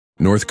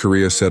North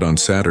Korea said on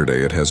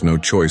Saturday it has no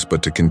choice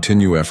but to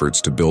continue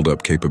efforts to build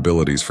up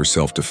capabilities for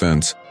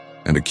self-defense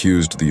and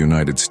accused the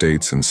United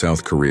States and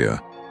South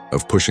Korea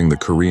of pushing the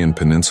Korean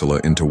peninsula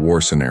into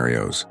war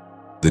scenarios.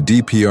 The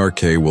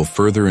DPRK will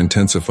further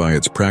intensify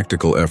its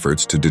practical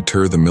efforts to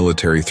deter the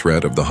military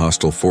threat of the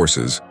hostile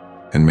forces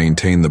and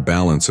maintain the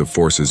balance of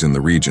forces in the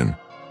region,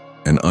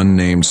 an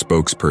unnamed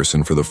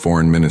spokesperson for the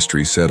Foreign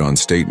Ministry said on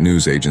state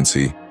news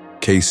agency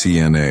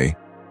KCNA.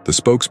 The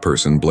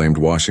spokesperson blamed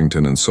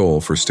Washington and Seoul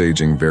for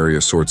staging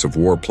various sorts of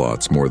war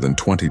plots more than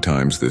 20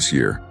 times this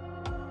year,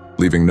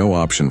 leaving no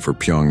option for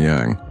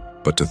Pyongyang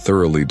but to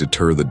thoroughly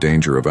deter the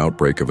danger of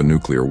outbreak of a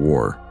nuclear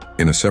war.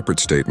 In a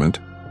separate statement,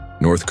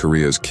 North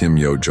Korea's Kim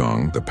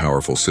Yo-jong, the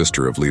powerful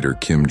sister of leader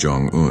Kim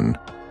Jong-un,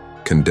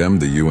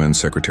 condemned the UN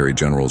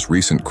Secretary-General's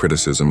recent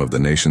criticism of the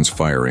nation's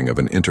firing of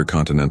an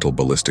intercontinental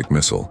ballistic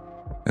missile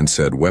and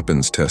said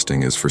weapons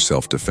testing is for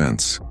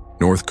self-defense.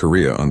 North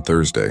Korea on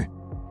Thursday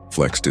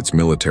flexed its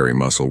military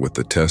muscle with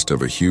the test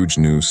of a huge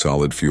new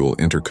solid-fuel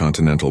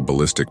intercontinental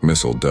ballistic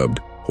missile dubbed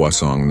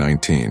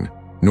Hwasong-19.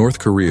 North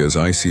Korea's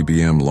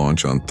ICBM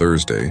launch on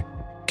Thursday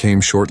came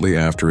shortly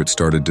after it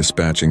started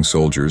dispatching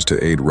soldiers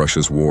to aid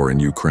Russia's war in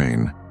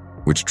Ukraine,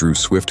 which drew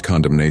swift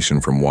condemnation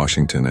from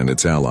Washington and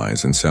its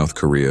allies in South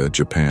Korea,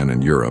 Japan,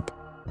 and Europe,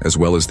 as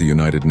well as the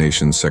United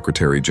Nations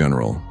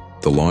Secretary-General.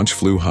 The launch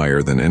flew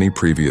higher than any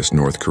previous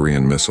North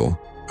Korean missile,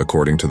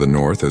 according to the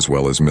North as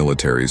well as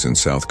militaries in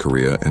South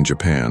Korea and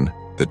Japan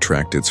that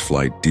tracked its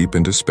flight deep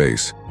into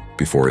space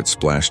before it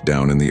splashed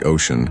down in the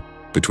ocean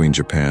between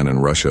Japan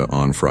and Russia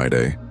on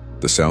Friday.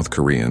 The South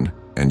Korean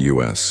and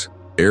U.S.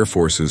 Air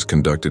Forces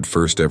conducted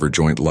first-ever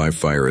joint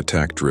live-fire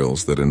attack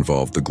drills that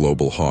involved the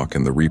Global Hawk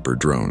and the Reaper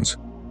drones,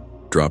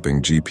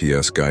 dropping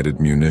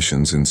GPS-guided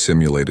munitions in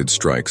simulated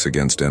strikes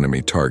against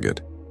enemy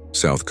target,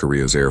 South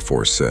Korea's Air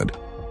Force said.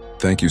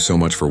 Thank you so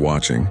much for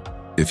watching.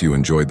 If you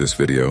enjoyed this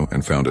video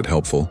and found it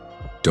helpful,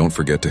 don't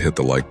forget to hit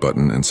the like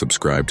button and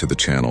subscribe to the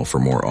channel for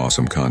more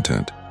awesome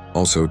content.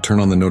 Also, turn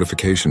on the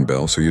notification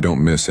bell so you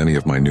don't miss any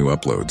of my new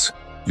uploads.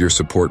 Your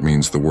support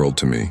means the world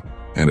to me,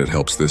 and it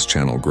helps this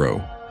channel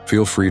grow.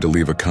 Feel free to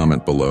leave a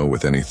comment below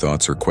with any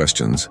thoughts or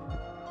questions.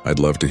 I'd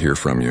love to hear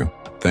from you.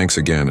 Thanks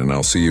again, and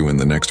I'll see you in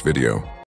the next video.